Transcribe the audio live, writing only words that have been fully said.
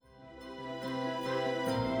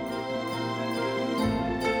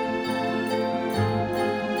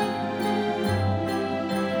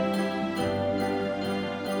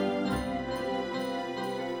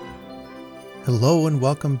Hello and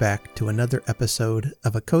welcome back to another episode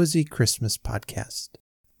of A Cozy Christmas Podcast.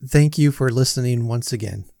 Thank you for listening once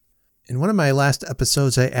again. In one of my last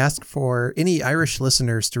episodes, I asked for any Irish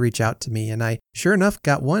listeners to reach out to me, and I sure enough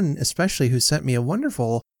got one especially who sent me a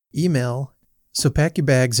wonderful email. So pack your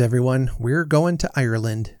bags, everyone. We're going to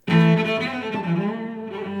Ireland.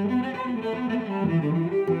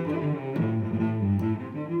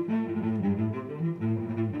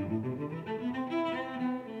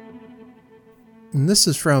 And this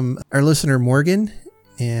is from our listener Morgan,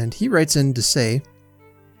 and he writes in to say,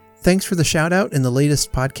 "Thanks for the shout out in the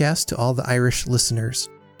latest podcast to all the Irish listeners.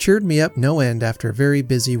 Cheered me up no end after a very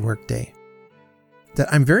busy workday.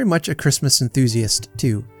 That I'm very much a Christmas enthusiast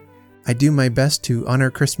too. I do my best to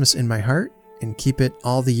honor Christmas in my heart and keep it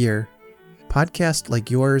all the year. Podcasts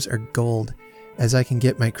like yours are gold, as I can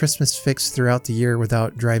get my Christmas fix throughout the year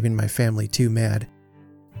without driving my family too mad.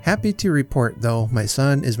 Happy to report, though, my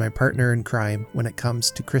son is my partner in crime when it comes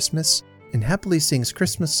to Christmas and happily sings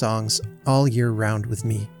Christmas songs all year round with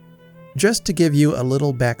me. Just to give you a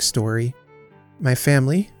little backstory, my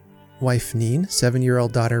family, wife Neen,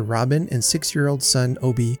 7-year-old daughter Robin, and 6-year-old son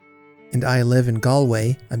Obi, and I live in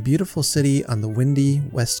Galway, a beautiful city on the windy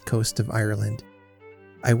west coast of Ireland.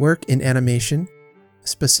 I work in animation,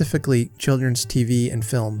 specifically children's TV and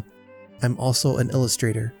film. I'm also an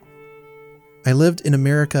illustrator. I lived in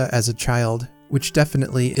America as a child, which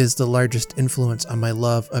definitely is the largest influence on my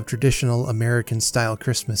love of traditional American-style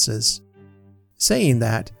Christmases. Saying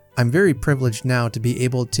that, I'm very privileged now to be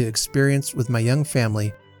able to experience with my young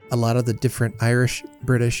family a lot of the different Irish,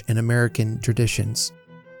 British, and American traditions.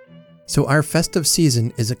 So our festive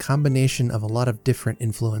season is a combination of a lot of different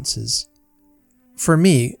influences. For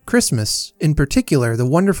me, Christmas, in particular the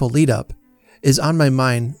wonderful lead-up, is on my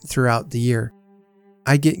mind throughout the year.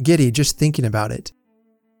 I get giddy just thinking about it.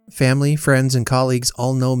 Family, friends, and colleagues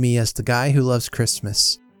all know me as the guy who loves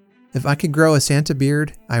Christmas. If I could grow a Santa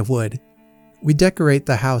beard, I would. We decorate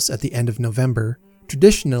the house at the end of November,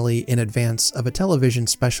 traditionally in advance of a television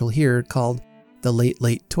special here called The Late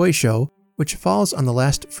Late Toy Show, which falls on the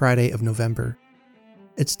last Friday of November.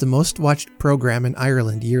 It's the most watched program in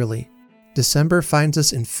Ireland yearly. December finds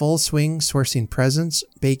us in full swing sourcing presents,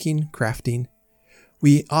 baking, crafting.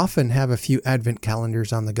 We often have a few advent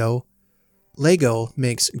calendars on the go. Lego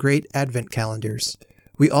makes great advent calendars.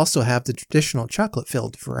 We also have the traditional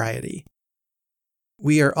chocolate-filled variety.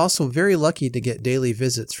 We are also very lucky to get daily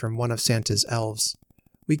visits from one of Santa's elves.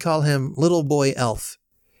 We call him Little Boy Elf.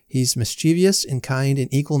 He's mischievous and kind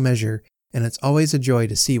in equal measure, and it's always a joy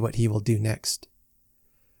to see what he will do next.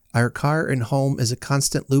 Our car and home is a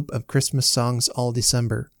constant loop of Christmas songs all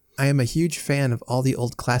December. I am a huge fan of all the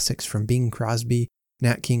old classics from Bing Crosby,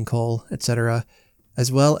 Nat King Cole, etc.,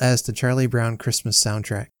 as well as the Charlie Brown Christmas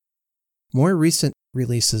soundtrack. More recent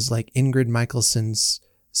releases like Ingrid Michaelson's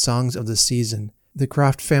Songs of the Season, The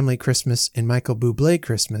Croft Family Christmas, and Michael Bublé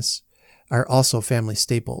Christmas are also family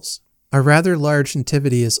staples. A rather large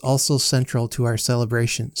nativity is also central to our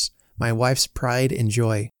celebrations, my wife's pride and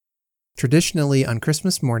joy. Traditionally on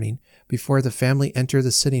Christmas morning, before the family enter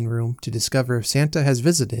the sitting room to discover if Santa has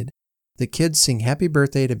visited, the kids sing Happy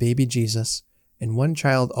Birthday to baby Jesus, and one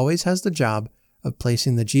child always has the job of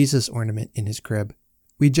placing the Jesus ornament in his crib.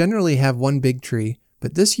 We generally have one big tree,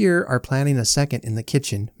 but this year are planning a second in the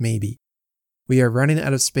kitchen, maybe. We are running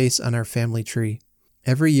out of space on our family tree.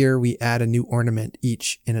 Every year we add a new ornament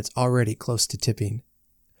each, and it's already close to tipping.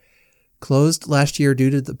 Closed last year due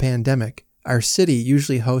to the pandemic, our city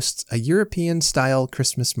usually hosts a European-style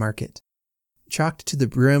Christmas market, chocked to the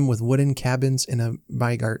brim with wooden cabins and a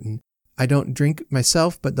Biergarten. I don't drink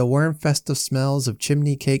myself, but the warm festive smells of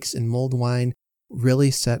chimney cakes and mulled wine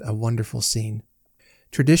really set a wonderful scene.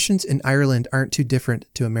 Traditions in Ireland aren't too different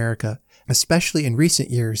to America, especially in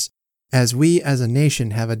recent years, as we as a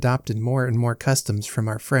nation have adopted more and more customs from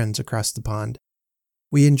our friends across the pond.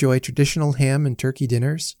 We enjoy traditional ham and turkey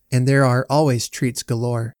dinners, and there are always treats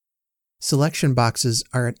galore. Selection boxes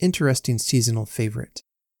are an interesting seasonal favorite.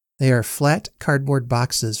 They are flat cardboard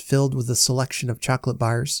boxes filled with a selection of chocolate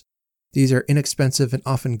bars. These are inexpensive and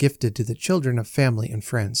often gifted to the children of family and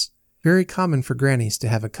friends. Very common for grannies to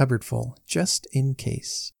have a cupboard full, just in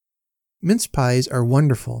case. Mince pies are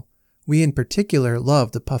wonderful. We in particular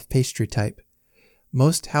love the puff pastry type.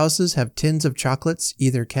 Most houses have tins of chocolates,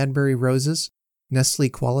 either Cadbury Roses, Nestle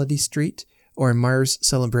Quality Street, or Mars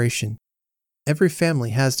Celebration. Every family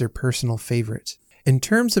has their personal favorite. In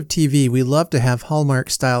terms of TV, we love to have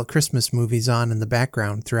Hallmark-style Christmas movies on in the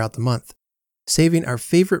background throughout the month, saving our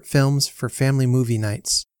favorite films for family movie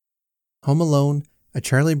nights. Home Alone, A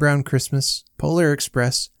Charlie Brown Christmas, Polar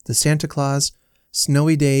Express, The Santa Claus,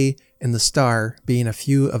 Snowy Day, and The Star being a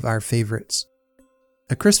few of our favorites.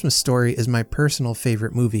 A Christmas Story is my personal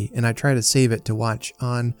favorite movie, and I try to save it to watch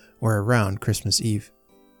on or around Christmas Eve.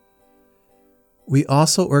 We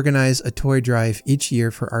also organize a toy drive each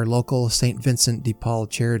year for our local St. Vincent de Paul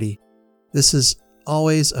charity. This is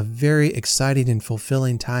always a very exciting and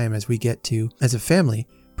fulfilling time as we get to, as a family,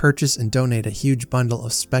 purchase and donate a huge bundle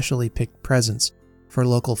of specially picked presents for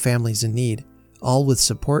local families in need, all with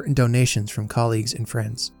support and donations from colleagues and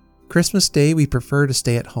friends. Christmas Day, we prefer to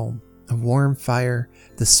stay at home. A warm fire,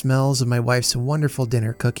 the smells of my wife's wonderful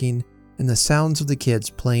dinner cooking, and the sounds of the kids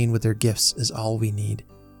playing with their gifts is all we need.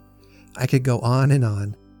 I could go on and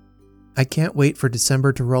on. I can't wait for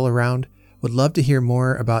December to roll around. Would love to hear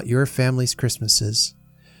more about your family's Christmases.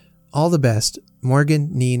 All the best, Morgan,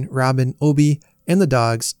 Neen, Robin, Obi, and the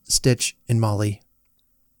dogs, Stitch and Molly.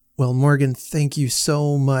 Well, Morgan, thank you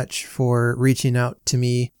so much for reaching out to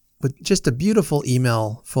me with just a beautiful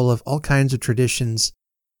email full of all kinds of traditions.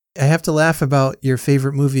 I have to laugh about your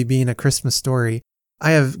favorite movie being A Christmas Story.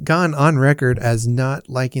 I have gone on record as not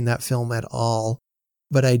liking that film at all,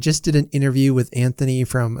 but I just did an interview with Anthony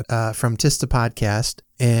from Tista Podcast,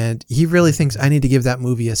 and he really thinks I need to give that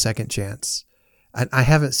movie a second chance. I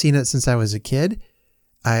haven't seen it since I was a kid.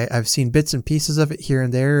 I've seen bits and pieces of it here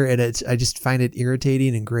and there, and I just find it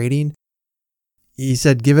irritating and grating. He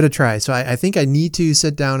said, give it a try. So I think I need to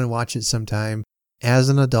sit down and watch it sometime as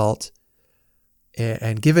an adult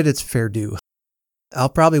and give it its fair due. I'll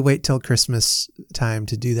probably wait till Christmas time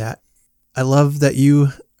to do that. I love that you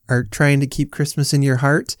are trying to keep Christmas in your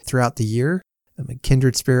heart throughout the year. I'm a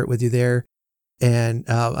kindred spirit with you there. And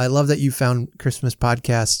I love that you found Christmas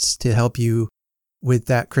podcasts to help you with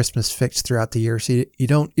that Christmas fix throughout the year, so you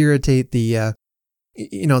don't irritate the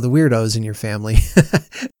weirdos in your family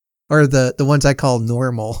or the ones I call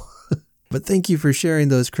normal. But thank you for sharing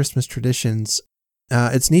those Christmas traditions.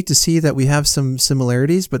 It's neat to see that we have some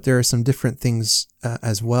similarities, but there are some different things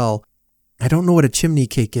as well. I don't know what a chimney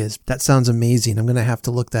cake is. That sounds amazing. I'm going to have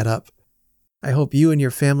to look that up. I hope you and your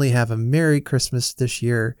family have a Merry Christmas this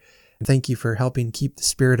year. And thank you for helping keep the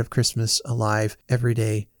spirit of Christmas alive every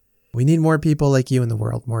day. We need more people like you in the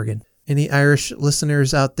world, Morgan. Any Irish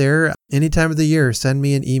listeners out there, any time of the year, send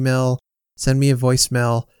me an email, send me a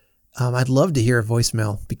voicemail. I'd love to hear a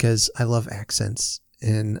voicemail because I love accents.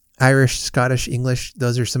 And Irish, Scottish, English,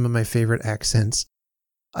 those are some of my favorite accents.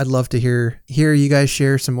 I'd love to hear you guys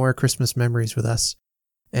share some more Christmas memories with us.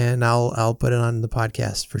 And I'll put it on the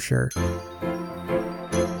podcast for sure.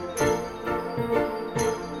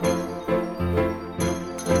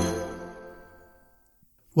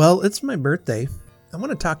 Well, it's my birthday. I want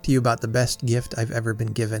to talk to you about the best gift I've ever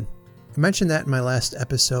been given. I mentioned that in my last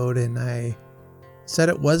episode, and I said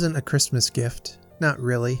it wasn't a Christmas gift. Not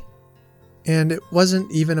really. And it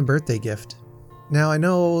wasn't even a birthday gift. Now, I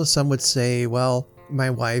know some would say, well, my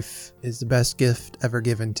wife is the best gift ever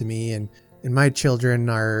given to me, and my children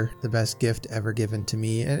are the best gift ever given to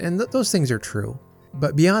me, and those things are true.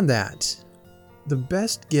 But beyond that, the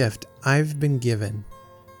best gift I've been given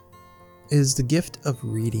is the gift of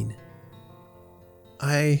reading.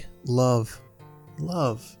 I love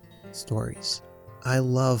stories. I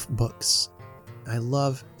love books. I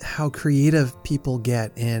love how creative people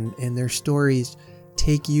get, and their stories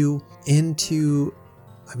take you into,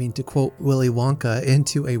 to quote Willy Wonka,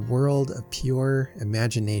 into a world of pure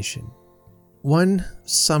imagination. One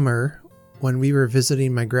summer, when we were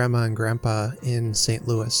visiting my grandma and grandpa in St.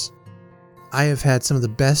 Louis, I have had some of the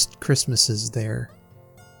best Christmases there.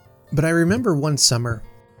 But I remember one summer,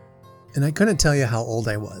 and I couldn't tell you how old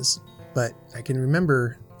I was, but I can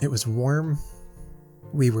remember it was warm.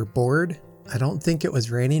 We were bored. I don't think it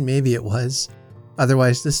was raining. Maybe it was.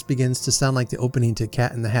 Otherwise, this begins to sound like the opening to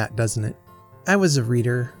Cat in the Hat, doesn't it? I was a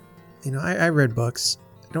reader. I read books.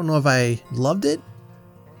 I don't know if I loved it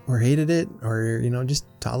or hated it or, just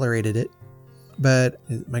tolerated it. But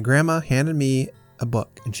my grandma handed me a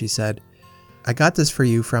book and she said, I got this for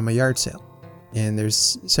you from a yard sale. And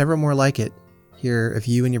there's several more like it here if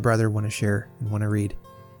you and your brother want to share and want to read.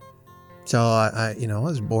 So I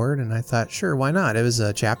was bored and I thought, sure, why not? It was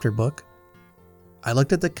a chapter book. I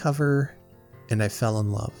looked at the cover and I fell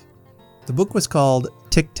in love. The book was called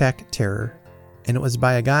Tic Tac Terror, and it was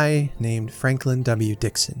by a guy named Franklin W.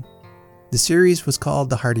 Dixon. The series was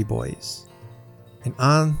called The Hardy Boys. And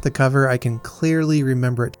on the cover, I can clearly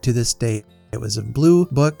remember it to this day. It was a blue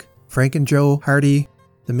book. Frank and Joe Hardy,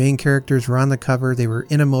 the main characters, were on the cover. They were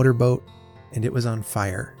in a motorboat and it was on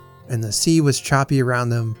fire. And the sea was choppy around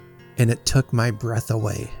them and it took my breath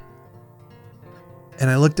away.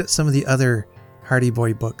 And I looked at some of the other Hardy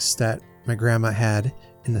Boy books that my grandma had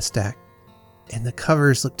in the stack. And the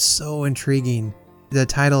covers looked so intriguing. The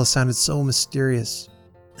title sounded so mysterious.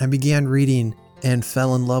 I began reading and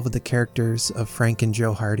fell in love with the characters of Frank and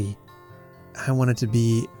Joe Hardy. I wanted to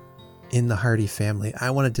be in the Hardy family. I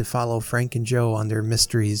wanted to follow Frank and Joe on their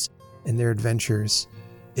mysteries and their adventures.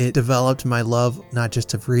 It developed my love, not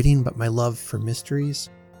just of reading, but my love for mysteries,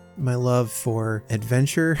 my love for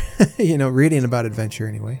adventure, reading about adventure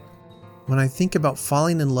anyway. When I think about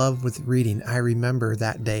falling in love with reading, I remember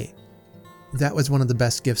that day. That was one of the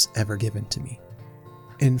best gifts ever given to me.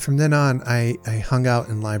 And from then on, I hung out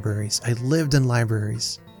in libraries. I lived in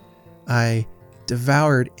libraries. I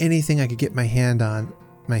devoured anything I could get my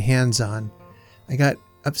hands on. I got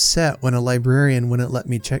upset when a librarian wouldn't let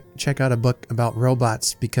me check out a book about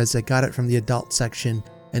robots because I got it from the adult section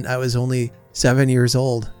and I was only 7 years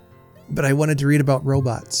old. But I wanted to read about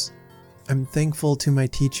robots. I'm thankful to my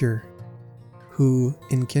teacher who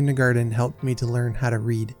in kindergarten helped me to learn how to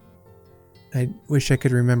read. I wish I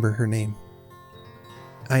could remember her name.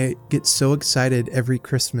 I get so excited every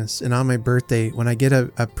Christmas and on my birthday when I get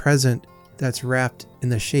a present that's wrapped in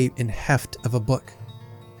the shape and heft of a book.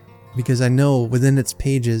 Because I know within its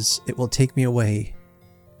pages it will take me away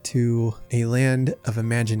to a land of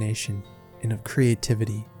imagination and of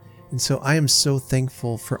creativity. And so I am so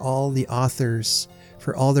thankful for all the authors,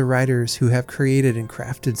 for all the writers who have created and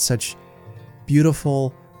crafted such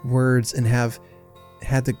beautiful words and have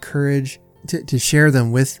had the courage to share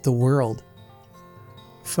them with the world.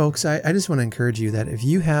 Folks, I just want to encourage you that if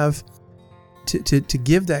you have to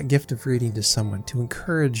give that gift of reading to someone, to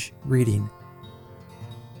encourage reading,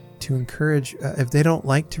 to encourage, if they don't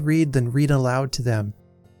like to read, then read aloud to them.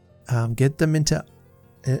 Get them into,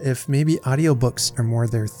 if maybe audiobooks are more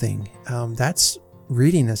their thing. That's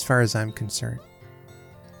reading as far as I'm concerned.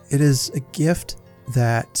 It is a gift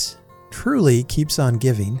that truly keeps on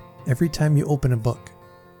giving every time you open a book.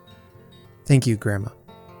 Thank you, Grandma.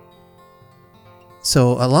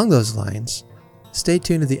 So along those lines, stay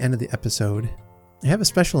tuned to the end of the episode. I have a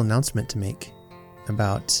special announcement to make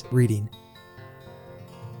about reading.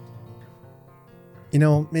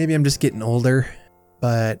 Maybe I'm just getting older,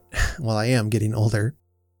 I am getting older,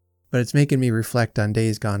 but it's making me reflect on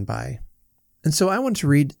days gone by. And so I want to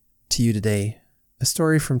read to you today a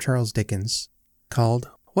story from Charles Dickens called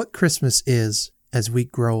What Christmas Is as We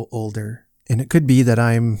Grow Older. And it could be that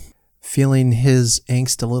I'm feeling his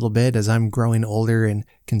angst a little bit as I'm growing older and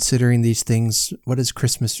considering these things. What does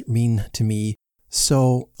Christmas mean to me?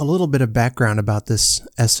 So a little bit of background about this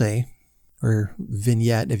essay, or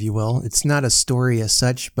vignette, if you will. It's not a story as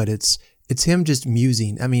such, but it's him just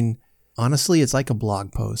musing. I mean, honestly, it's like a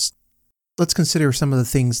blog post. Let's consider some of the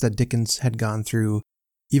things that Dickens had gone through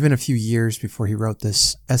even a few years before he wrote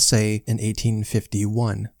this essay in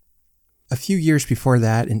 1851. A few years before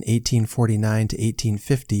that, in 1849 to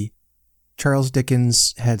 1850, Charles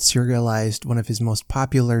Dickens had serialized one of his most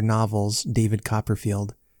popular novels, David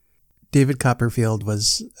Copperfield. David Copperfield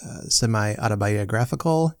was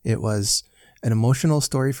semi-autobiographical. It was an emotional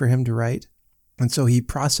story for him to write. And so he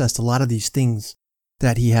processed a lot of these things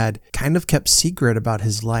that he had kind of kept secret about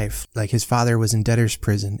his life, like his father was in debtor's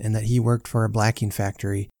prison and that he worked for a blacking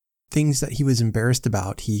factory. Things that he was embarrassed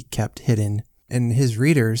about, he kept hidden. And his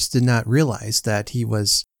readers did not realize that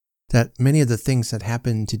many of the things that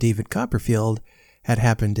happened to David Copperfield had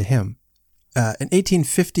happened to him. In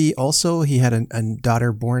 1850 also, he had a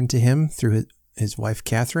daughter born to him through his wife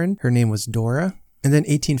Catherine. Her name was Dora. And then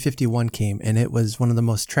 1851 came, and it was one of the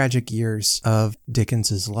most tragic years of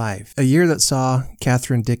Dickens's life. A year that saw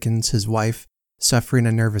Catherine Dickens, his wife, suffering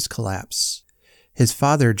a nervous collapse. His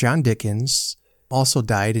father, John Dickens, also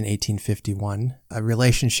died in 1851, a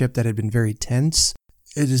relationship that had been very tense.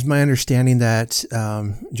 It is my understanding that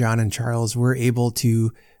John and Charles were able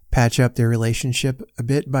to patch up their relationship a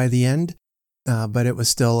bit by the end, but it was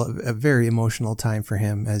still a very emotional time for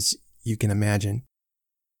him, as you can imagine.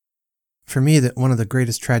 For me, that one of the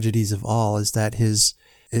greatest tragedies of all is that his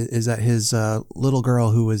little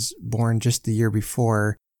girl who was born just the year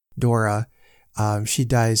before, Dora, she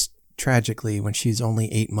dies tragically when she's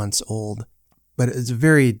only 8 months old. But it's a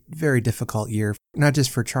very, very difficult year, not just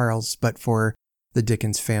for Charles, but for the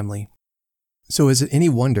Dickens family. So is it any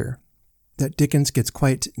wonder that Dickens gets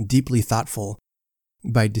quite deeply thoughtful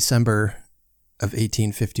by December of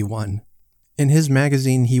 1851? In his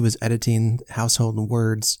magazine, he was editing Household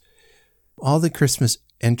Words. All the Christmas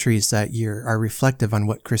entries that year are reflective on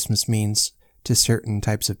what Christmas means to certain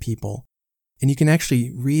types of people. And you can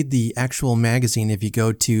actually read the actual magazine if you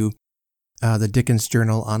go to the Dickens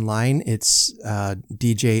Journal online. It's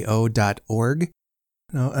djo.org.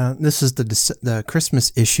 Now, this is the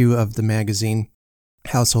Christmas issue of the magazine,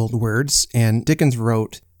 Household Words, and Dickens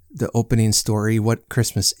wrote the opening story, What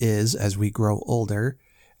Christmas Is as We Grow Older.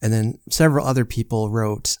 And then several other people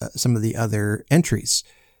wrote some of the other entries.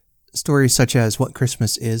 Stories such as What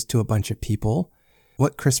Christmas Is to a Bunch of People,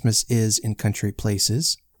 What Christmas Is in Country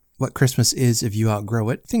Places, What Christmas Is If You Outgrow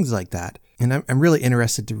It, things like that. And I'm really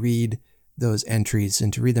interested to read those entries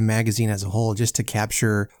and to read the magazine as a whole, just to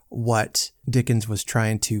capture what Dickens was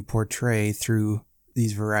trying to portray through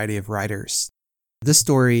these variety of writers. This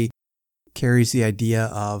story carries the idea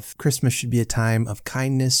of Christmas should be a time of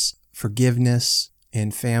kindness, forgiveness,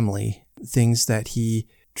 and family, things that he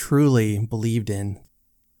truly believed in.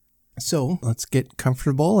 So let's get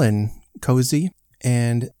comfortable and cozy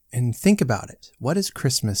and think about it. What is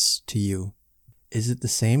Christmas to you? Is it the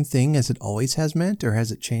same thing as it always has meant, or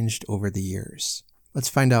has it changed over the years? Let's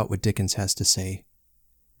find out what Dickens has to say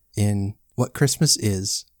in What Christmas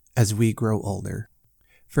Is as We Grow Older.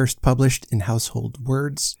 First published in Household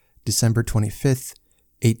Words, December 25th,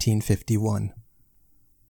 1851.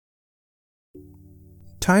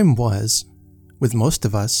 Time was, with most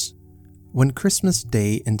of us, when Christmas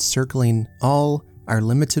Day, encircling all our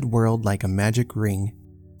limited world like a magic ring,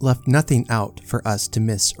 left nothing out for us to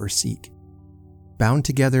miss or seek. Bound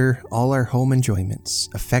together all our home enjoyments,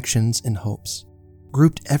 affections, and hopes,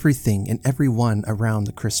 grouped everything and everyone around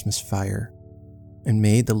the Christmas fire, and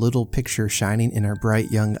made the little picture shining in our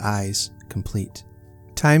bright young eyes complete.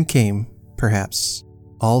 Time came, perhaps,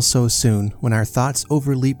 all so soon, when our thoughts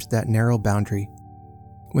overleaped that narrow boundary,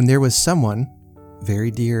 when there was someone,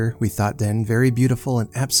 very dear, we thought then, very beautiful and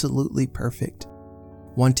absolutely perfect,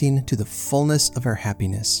 wanting to the fullness of our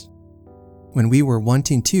happiness. When we were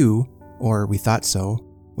wanting to, or we thought so,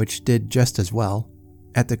 which did just as well,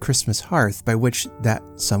 at the Christmas hearth by which that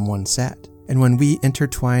someone sat, and when we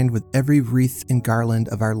intertwined with every wreath and garland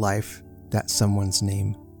of our life that someone's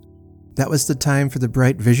name. That was the time for the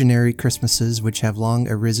bright visionary Christmases which have long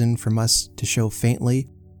arisen from us to show faintly,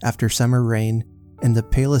 after summer rain, and the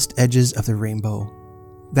palest edges of the rainbow.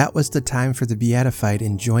 That was the time for the beatified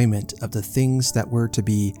enjoyment of the things that were to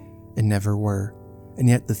be and never were, and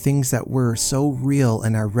yet the things that were so real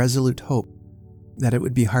in our resolute hope that it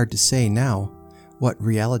would be hard to say now what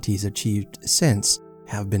realities achieved since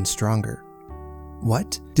have been stronger.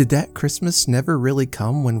 What? Did that Christmas never really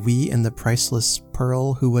come when we and the priceless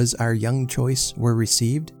pearl who was our young choice were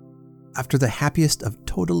received? After the happiest of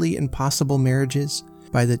totally impossible marriages,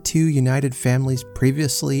 by the two united families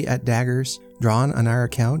previously at daggers, drawn on our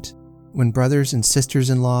account, when brothers and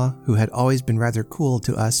sisters-in-law, who had always been rather cool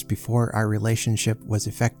to us before our relationship was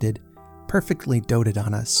effected, perfectly doted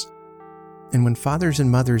on us, and when fathers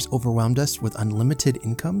and mothers overwhelmed us with unlimited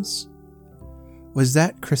incomes? Was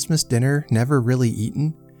that Christmas dinner never really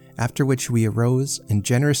eaten, after which we arose and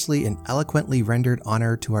generously and eloquently rendered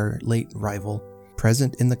honor to our late rival,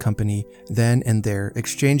 present in the company, then and there,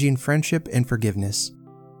 exchanging friendship and forgiveness,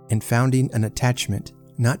 and founding an attachment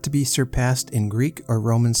not to be surpassed in Greek or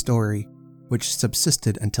Roman story, which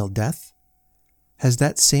subsisted until death? Has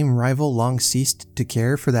that same rival long ceased to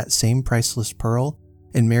care for that same priceless pearl,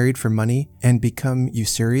 and married for money, and become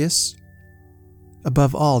usurious?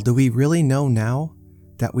 Above all, do we really know now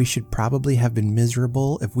that we should probably have been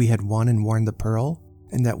miserable if we had won and worn the pearl,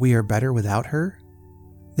 and that we are better without her?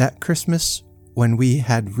 That Christmas, when we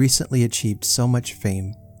had recently achieved so much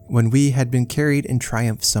fame, when we had been carried in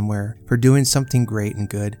triumph somewhere for doing something great and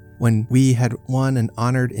good, when we had won an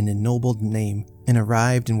honored and ennobled name, and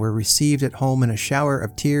arrived and were received at home in a shower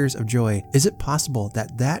of tears of joy, is it possible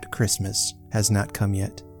that that Christmas has not come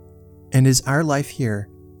yet? And is our life here,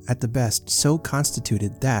 at the best, so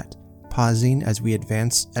constituted that, pausing as we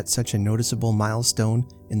advance at such a noticeable milestone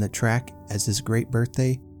in the track as this great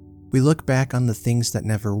birthday, we look back on the things that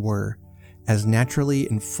never were, as naturally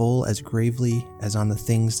and full as gravely as on the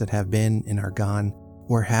things that have been and are gone,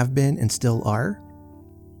 or have been and still are?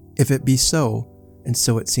 If it be so, and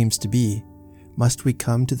so it seems to be, must we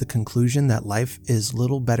come to the conclusion that life is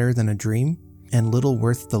little better than a dream, and little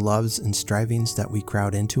worth the loves and strivings that we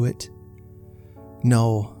crowd into it?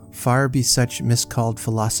 No, far be such miscalled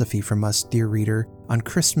philosophy from us, dear reader, on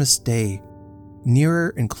Christmas Day.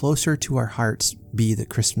 Nearer and closer to our hearts be the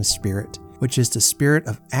Christmas spirit, which is the spirit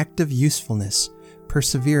of active usefulness,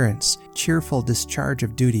 perseverance, cheerful discharge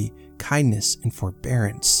of duty, kindness, and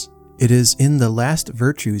forbearance. It is in the last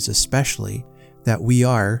virtues especially that we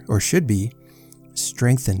are, or should be,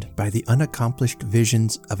 strengthened by the unaccomplished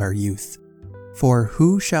visions of our youth. For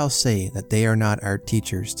who shall say that they are not our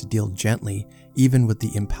teachers to deal gently even with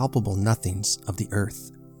the impalpable nothings of the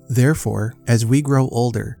earth? Therefore, as we grow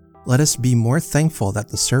older, let us be more thankful that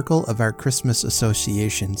the circle of our Christmas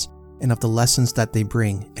associations and of the lessons that they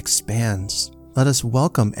bring expands. Let us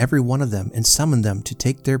welcome every one of them and summon them to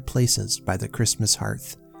take their places by the Christmas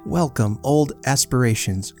hearth. Welcome, old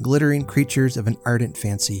aspirations, glittering creatures of an ardent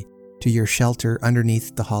fancy, to your shelter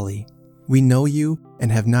underneath the holly. We know you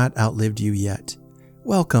and have not outlived you yet.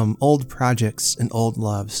 Welcome, old projects and old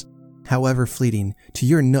loves, however fleeting, to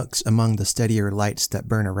your nooks among the steadier lights that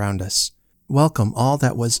burn around us. Welcome all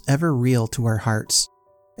that was ever real to our hearts,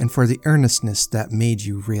 and for the earnestness that made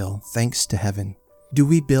you real, thanks to heaven. Do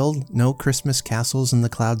we build no Christmas castles in the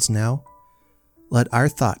clouds now? Let our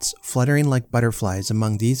thoughts, fluttering like butterflies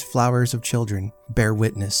among these flowers of children, bear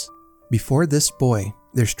witness. Before this boy,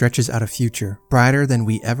 there stretches out a future, brighter than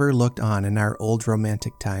we ever looked on in our old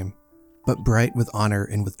romantic time, but bright with honor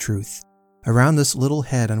and with truth. Around this little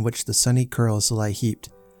head on which the sunny curls lie heaped,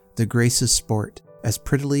 the graces sport, as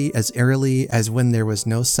prettily, as airily as when there was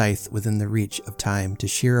no scythe within the reach of time to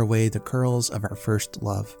shear away the curls of our first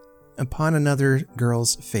love. Upon another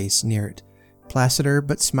girl's face near it, placider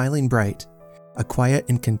but smiling bright, a quiet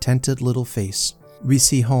and contented little face, we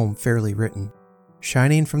see home fairly written.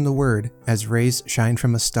 Shining from the word, as rays shine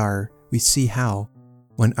from a star, we see how,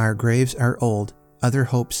 when our graves are old, other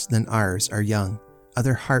hopes than ours are young,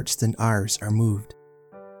 other hearts than ours are moved.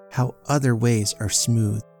 How other ways are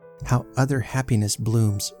smooth, how other happiness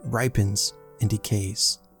blooms, ripens, and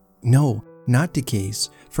decays. No, not decays,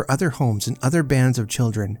 for other homes and other bands of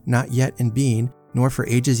children, not yet in being, nor for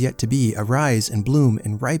ages yet to be, arise and bloom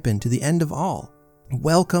and ripen to the end of all.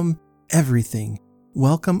 Welcome everything.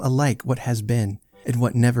 Welcome alike what has been, and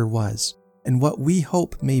what never was, and what we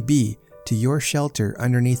hope may be, to your shelter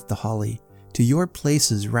underneath the holly, to your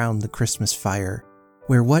places round the Christmas fire,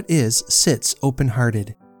 where what is sits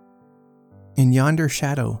open-hearted. In yonder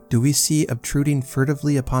shadow do we see obtruding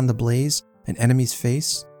furtively upon the blaze an enemy's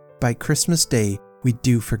face? By Christmas Day we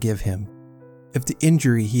do forgive him. If the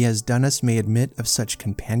injury he has done us may admit of such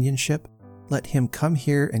companionship, let him come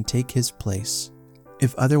here and take his place.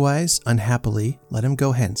 If otherwise, unhappily, let him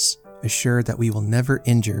go hence, assured that we will never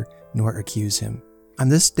injure nor accuse him. On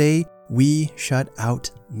this day we shut out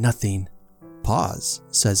nothing. Pause,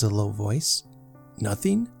 says a low voice.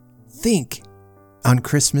 Nothing? Think! On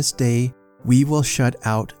Christmas Day we will shut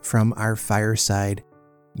out from our fireside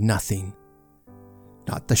nothing.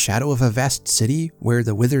 Not the shadow of a vast city where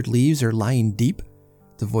the withered leaves are lying deep,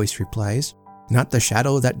 the voice replies. Not the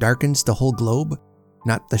shadow that darkens the whole globe?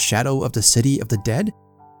 Not the shadow of the city of the dead?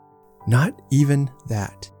 Not even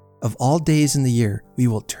that. Of all days in the year, we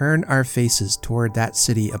will turn our faces toward that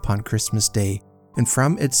city upon Christmas Day, and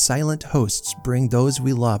from its silent hosts bring those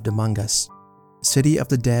we loved among us. City of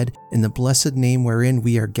the dead, in the blessed name wherein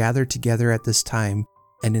we are gathered together at this time,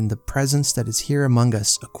 and in the presence that is here among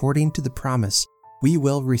us, according to the promise, we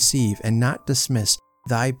will receive and not dismiss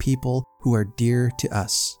thy people who are dear to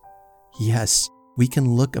us. Yes, we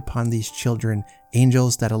can look upon these children,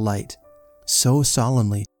 angels that alight, so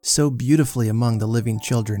solemnly, so beautifully among the living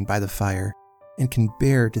children by the fire, and can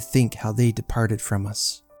bear to think how they departed from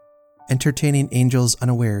us. Entertaining angels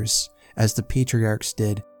unawares, as the patriarchs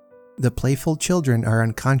did, the playful children are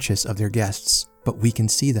unconscious of their guests, but we can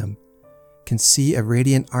see them, can see a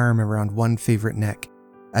radiant arm around one favorite neck,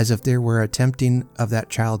 as if there were a tempting of that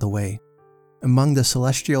child away. Among the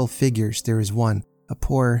celestial figures there is one, a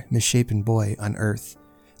poor, misshapen boy on earth,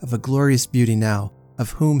 of a glorious beauty now,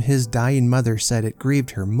 of whom his dying mother said it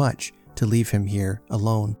grieved her much to leave him here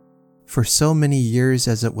alone, for so many years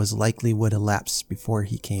as it was likely would elapse before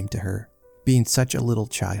he came to her, being such a little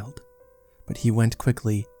child. But he went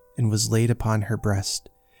quickly, and was laid upon her breast,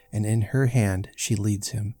 and in her hand she leads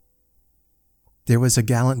him. There was a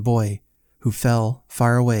gallant boy, who fell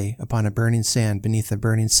far away upon a burning sand beneath a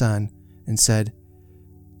burning sun, and said,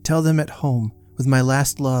 Tell them at home, with my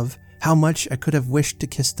last love, how much I could have wished to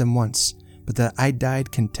kiss them once, but that I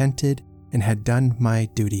died contented and had done my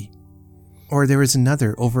duty. Or there was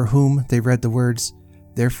another over whom they read the words,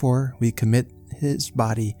 Therefore we commit his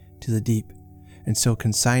body to the deep, and so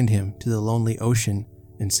consigned him to the lonely ocean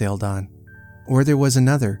and sailed on. Or there was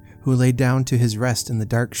another who lay down to his rest in the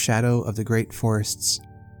dark shadow of the great forests,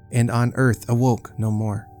 and on earth awoke no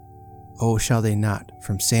more. Oh, shall they not,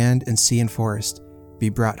 from sand and sea and forest, be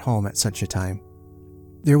brought home at such a time?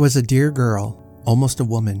 There was a dear girl, almost a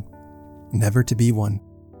woman, never to be one,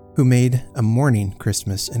 who made a mourning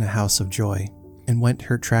Christmas in a house of joy, and went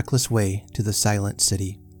her trackless way to the silent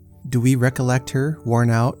city. Do we recollect her,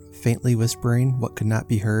 worn out, faintly whispering what could not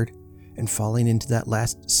be heard, and falling into that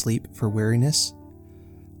last sleep for weariness?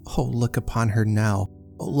 Oh, look upon her now.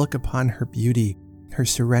 Oh, look upon her beauty, her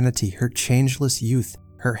serenity, her changeless youth,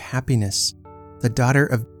 her happiness. The daughter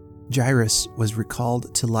of Jairus was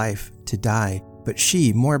recalled to life to die, but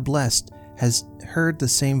she, more blessed, has heard the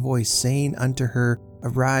same voice saying unto her,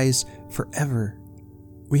 Arise forever.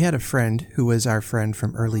 We had a friend who was our friend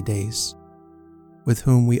from early days, with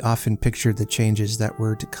whom we often pictured the changes that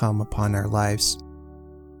were to come upon our lives,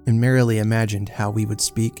 and merrily imagined how we would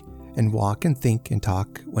speak and walk and think and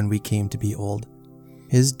talk when we came to be old.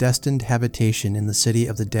 His destined habitation in the city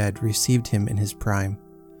of the dead received him in his prime.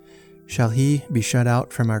 Shall he be shut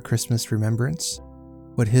out from our Christmas remembrance?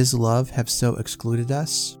 Would his love have so excluded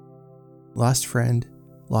us? Lost friend,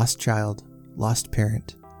 lost child, lost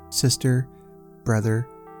parent, sister, brother,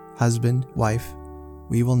 husband, wife,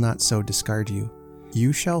 we will not so discard you.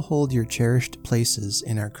 You shall hold your cherished places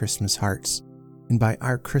in our Christmas hearts, and by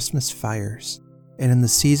our Christmas fires, and in the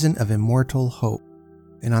season of immortal hope,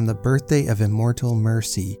 and on the birthday of immortal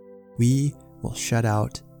mercy, we will shut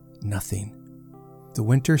out nothing. The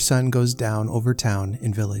winter sun goes down over town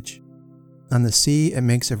and village. On the sea it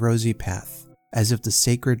makes a rosy path, as if the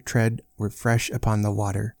sacred tread were fresh upon the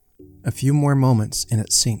water. A few more moments and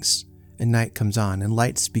it sinks, and night comes on, and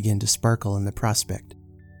lights begin to sparkle in the prospect.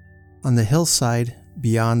 On the hillside,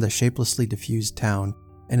 beyond the shapelessly diffused town,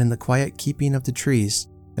 and in the quiet keeping of the trees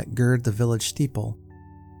that gird the village steeple,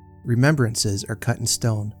 remembrances are cut in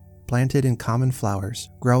stone, planted in common flowers,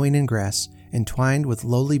 growing in grass, entwined with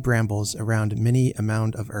lowly brambles around many a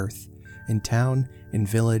mound of earth. In town, in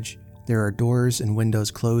village, there are doors and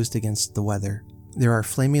windows closed against the weather. There are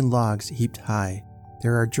flaming logs heaped high.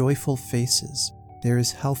 There are joyful faces. There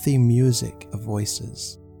is healthy music of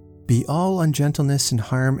voices. Be all ungentleness and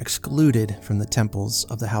harm excluded from the temples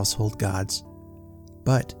of the household gods,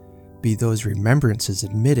 but be those remembrances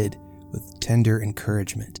admitted with tender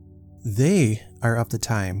encouragement. They are of the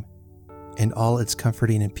time and all its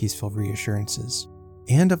comforting and peaceful reassurances,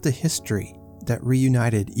 and of the history that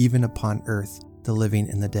reunited even upon earth the living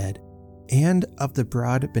and the dead, and of the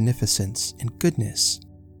broad beneficence and goodness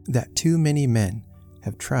that too many men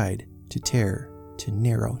have tried to tear to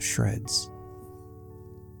narrow shreds.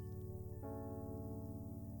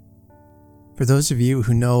 For those of you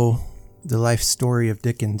who know the life story of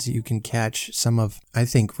Dickens, you can catch some of, I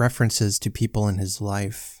think, references to people in his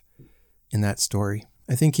life in that story.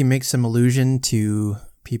 I think he makes some allusion to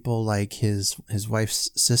people like his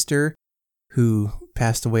wife's sister, who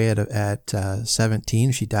passed away at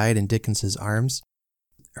 17. She died in Dickens's arms.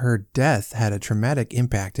 Her death had a traumatic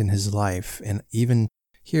impact in his life, and even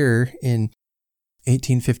here in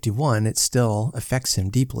 1851, it still affects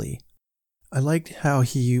him deeply. I liked how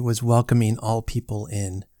he was welcoming all people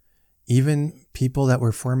in, even people that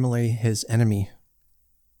were formerly his enemy.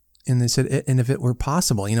 And they said, and if it were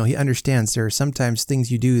possible, he understands there are sometimes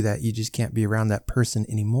things you do that you just can't be around that person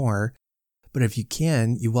anymore. But if you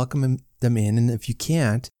can, you welcome them in. And if you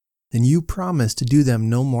can't, then you promise to do them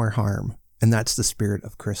no more harm. And that's the spirit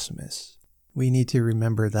of Christmas. We need to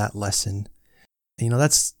remember that lesson.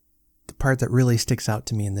 That's the part that really sticks out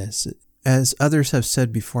to me in this. As others have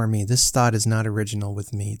said before me, this thought is not original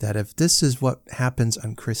with me, that if this is what happens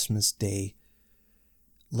on Christmas Day,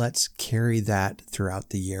 let's carry that throughout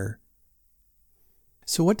the year.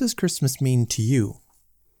 So what does Christmas mean to you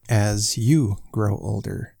as you grow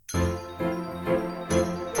older?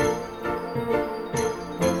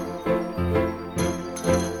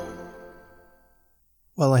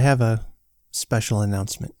 Well, I have a special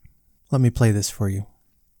announcement. Let me play this for you.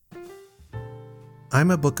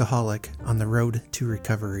 I'm a bookaholic on the road to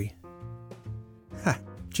recovery. Ha,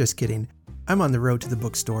 just kidding. I'm on the road to the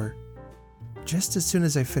bookstore just as soon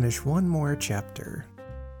as I finish one more chapter.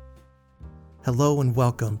 Hello and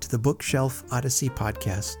welcome to the Bookshelf Odyssey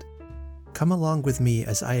podcast. Come along with me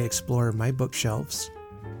as I explore my bookshelves,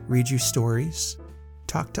 read you stories,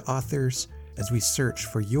 talk to authors as we search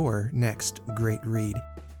for your next great read.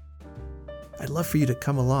 I'd love for you to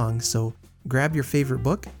come along, so grab your favorite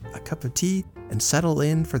book, a cup of tea, and settle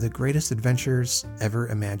in for the greatest adventures ever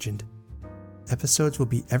imagined. Episodes will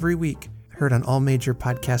be every week, heard on all major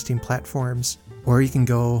podcasting platforms, or you can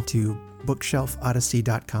go to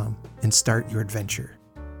bookshelfodyssey.com and start your adventure.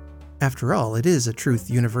 After all, it is a truth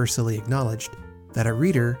universally acknowledged that a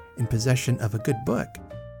reader in possession of a good book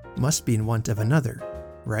must be in want of another,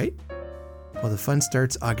 right? Well, the fun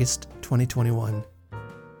starts August 2021.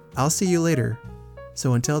 I'll see you later,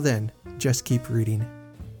 so until then, just keep reading.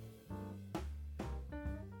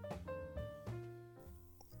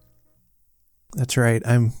 That's right,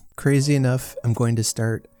 I'm crazy enough. I'm going to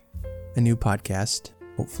start a new podcast,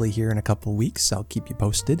 hopefully here in a couple weeks. I'll keep you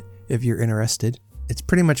posted if you're interested. It's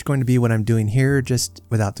pretty much going to be what I'm doing here, just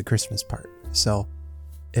without the Christmas part. So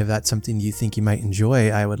if that's something you think you might enjoy,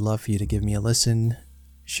 I would love for you to give me a listen,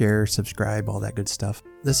 share, subscribe, all that good stuff.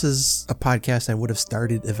 This is a podcast I would have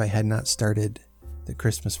started if I had not started the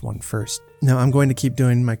Christmas one first. Now I'm going to keep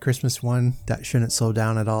doing my Christmas one. That shouldn't slow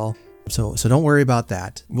down at all. So don't worry about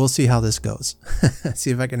that. We'll see how this goes.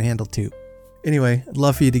 See if I can handle 2. Anyway, I'd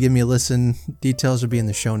love for you to give me a listen. Details will be in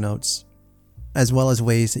the show notes, as well as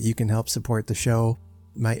ways that you can help support the show.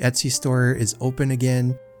 My Etsy store is open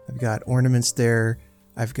again. I've got ornaments there.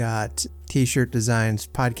 I've got t-shirt designs,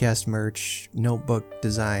 podcast merch, notebook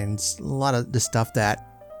designs, a lot of the stuff that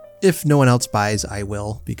if no one else buys, I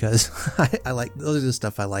will, because I like, those are the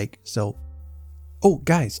stuff I like. So, oh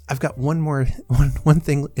guys, I've got one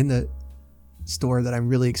thing in the store that I'm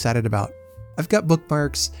really excited about. I've got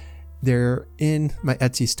bookmarks. They're in my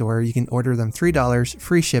Etsy store. You can order them $3,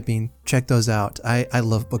 free shipping. Check those out. I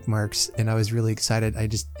love bookmarks, and I was really excited. I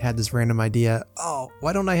just had this random idea. Oh,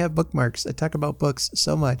 why don't I have bookmarks? I talk about books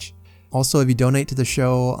so much. Also, if you donate to the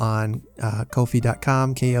show on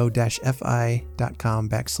Ko-fi.com,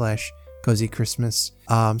 ko-fi.com/Cozy Christmas,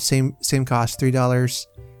 same cost, $3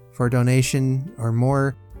 for a donation or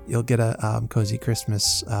more. You'll get a Cozy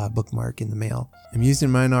Christmas bookmark in the mail. I'm using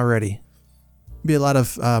mine already. Be a lot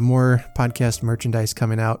of more podcast merchandise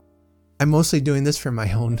coming out. I'm mostly doing this for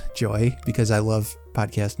my own joy because I love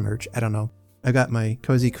podcast merch. I don't know. I got my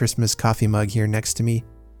Cozy Christmas coffee mug here next to me,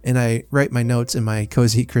 and I write my notes in my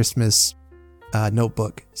Cozy Christmas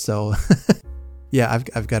notebook. So yeah,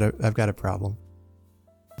 I've got a problem.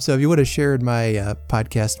 So if you would have shared my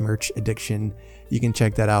podcast merch addiction, you can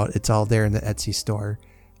check that out. It's all there in the Etsy store.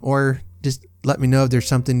 Or just let me know if there's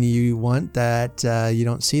something you want that you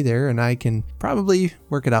don't see there, and I can probably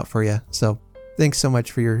work it out for you. So thanks so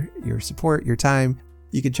much for your support, your time.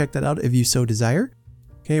 You can check that out if you so desire.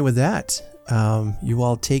 Okay, with that, you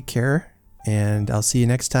all take care, and I'll see you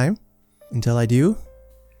next time. Until I do,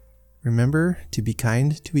 remember to be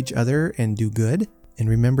kind to each other and do good. And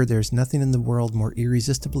remember, there's nothing in the world more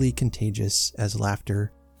irresistibly contagious as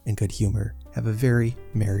laughter and good humor. Have a very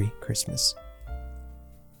Merry Christmas.